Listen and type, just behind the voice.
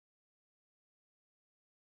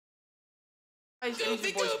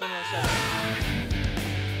Goofy goober!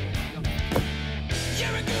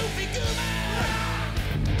 You're a goofy goober!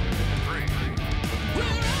 We're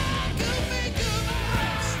all goofy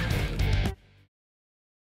goobers!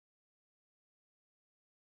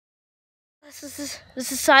 This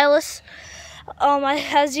is Sylas.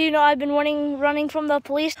 As you know, I've been running from the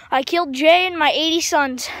police. I killed Jay and my 80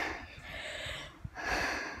 sons.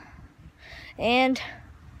 And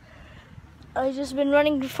I've just been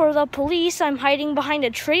running for the police. I'm hiding behind a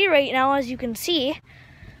tree right now, as you can see.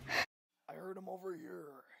 I heard him over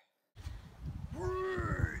here.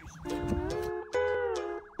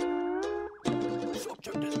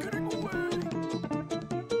 Subject is getting away.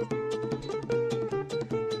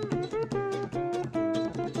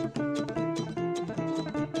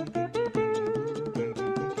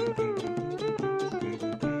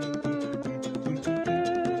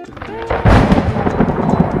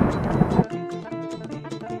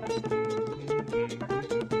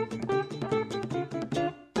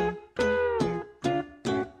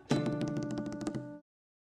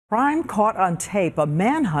 Crime caught on tape. A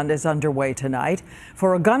manhunt is underway tonight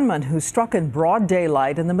for a gunman who struck in broad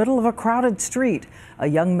daylight in the middle of a crowded street. A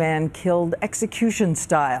young man killed execution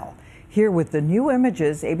style. Here with the new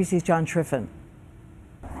images, ABC's John Triffin.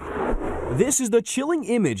 This is the chilling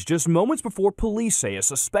image just moments before police say a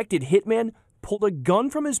suspected hitman pulled a gun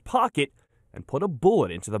from his pocket and put a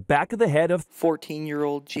bullet into the back of the head of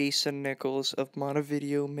 14-year-old Jason Nichols of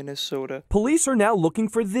Montevideo, Minnesota. Police are now looking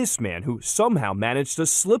for this man who somehow managed to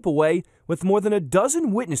slip away with more than a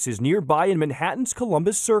dozen witnesses nearby in Manhattan's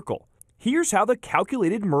Columbus Circle. Here's how the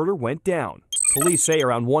calculated murder went down. Police say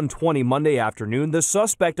around 1:20 Monday afternoon, the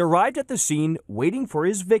suspect arrived at the scene waiting for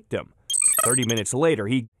his victim. 30 minutes later,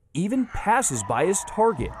 he even passes by his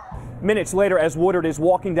target. Minutes later, as Woodard is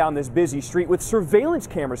walking down this busy street with surveillance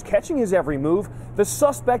cameras catching his every move, the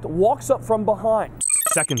suspect walks up from behind.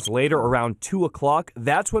 Seconds later, around 2 o'clock,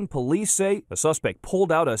 that's when police say the suspect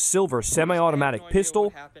pulled out a silver semi-automatic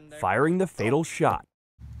pistol, firing the fatal shot.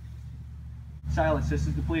 Sylas, this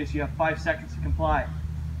is the police. You have 5 seconds to comply.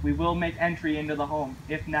 We will make entry into the home,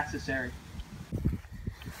 if necessary.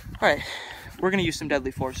 Alright, we're gonna use some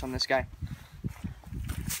deadly force on this guy.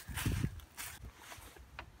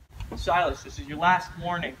 Sylas, this is your last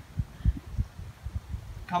warning.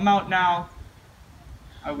 Come out now.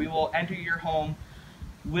 We will enter your home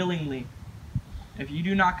willingly. If you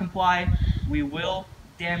do not comply, we will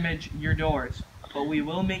damage your doors. But we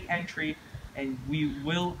will make entry and we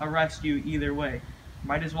will arrest you either way.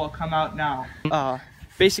 Might as well come out now.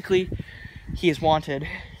 Basically, he is wanted.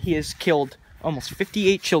 He has killed almost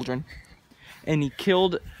 58 children. And he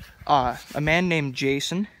killed a man named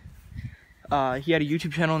Jason. He had a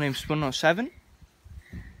YouTube channel named Spoon07,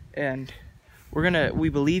 and we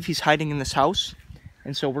believe he's hiding in this house,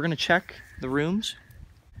 and so we're gonna check the rooms,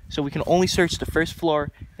 so we can only search the first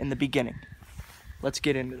floor in the beginning. Let's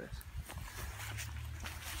get into this.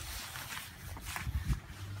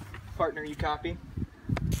 Partner, you copy?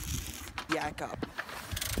 Yeah, I copy.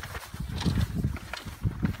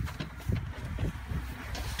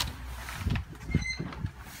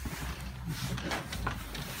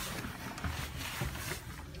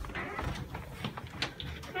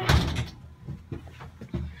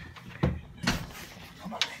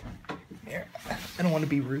 I don't want to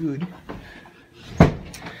be rude.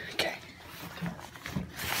 Okay.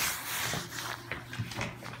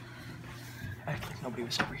 Act like nobody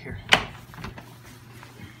was over here.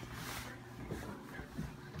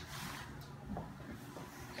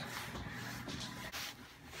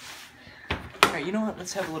 Alright, you know what?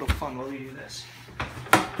 Let's have a little fun while we do this.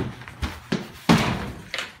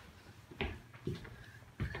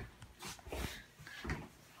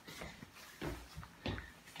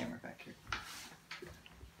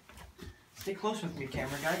 Stay close with me,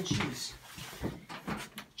 camera guy. Jeez.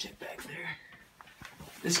 Check back there.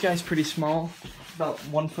 This guy's pretty small, about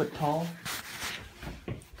 1 foot tall.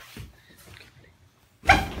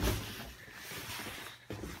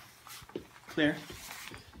 Clear.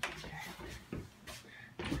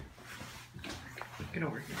 Get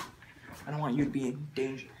over here. I don't want you to be in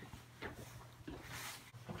danger.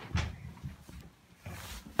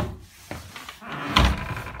 There's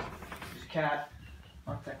a cat.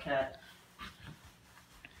 Fuck that cat.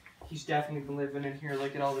 He's definitely been living in here.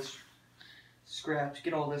 Look at all this scraps.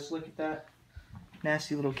 Get all this. Look at that.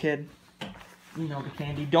 Nasty little kid. You know the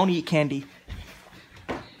candy. Don't eat candy.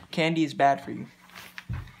 Candy is bad for you.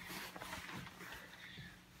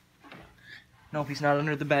 Nope, he's not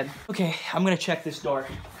under the bed. Okay, I'm gonna check this door.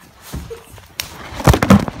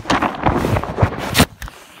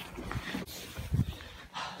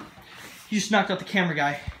 You just knocked out the camera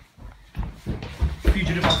guy.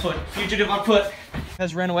 Fugitive on foot. Fugitive on foot.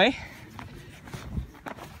 Has ran away.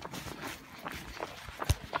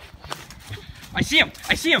 I see him.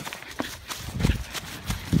 I see him.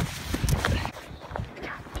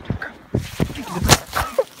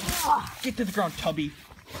 Get to the ground, Tubby.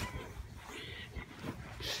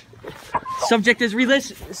 Subject is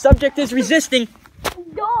resisting.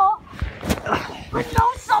 No. No,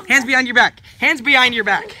 something. Hands behind your back. Hands behind your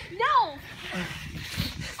back. No.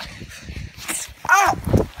 Ow!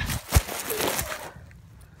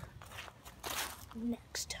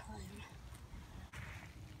 Next time.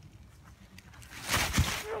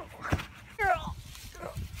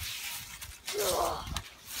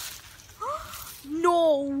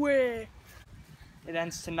 No way. It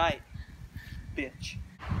ends tonight, bitch.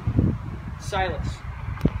 Sylas,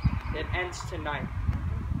 it ends tonight.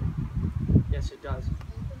 Yes, it does.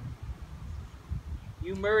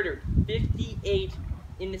 You murdered 58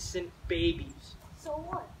 innocent babies. So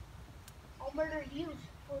what? I'll murder you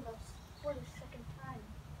for the second time.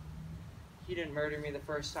 You didn't murder me the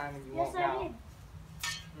first time and you Yes, won't I now. did.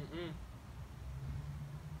 Mm-mm.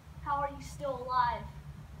 How are you still alive?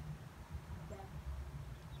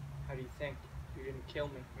 How do you think? You didn't kill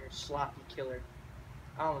me. You're a sloppy killer.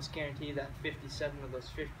 I almost guarantee you that 57 of those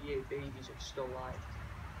 58 babies are still alive.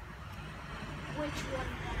 Which one?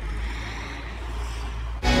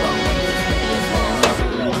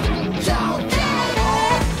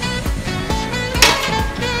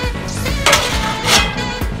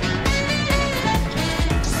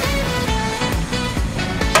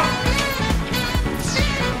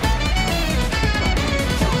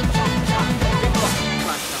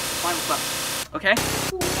 Okay?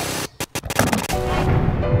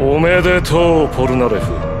 おめでとうポルナレ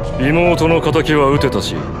フ。妹の仇は討てた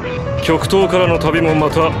し、極東からの旅もま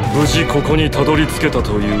た無事ここにたどり着けた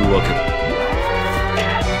というわけだ。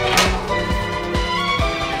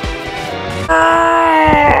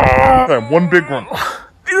One big one.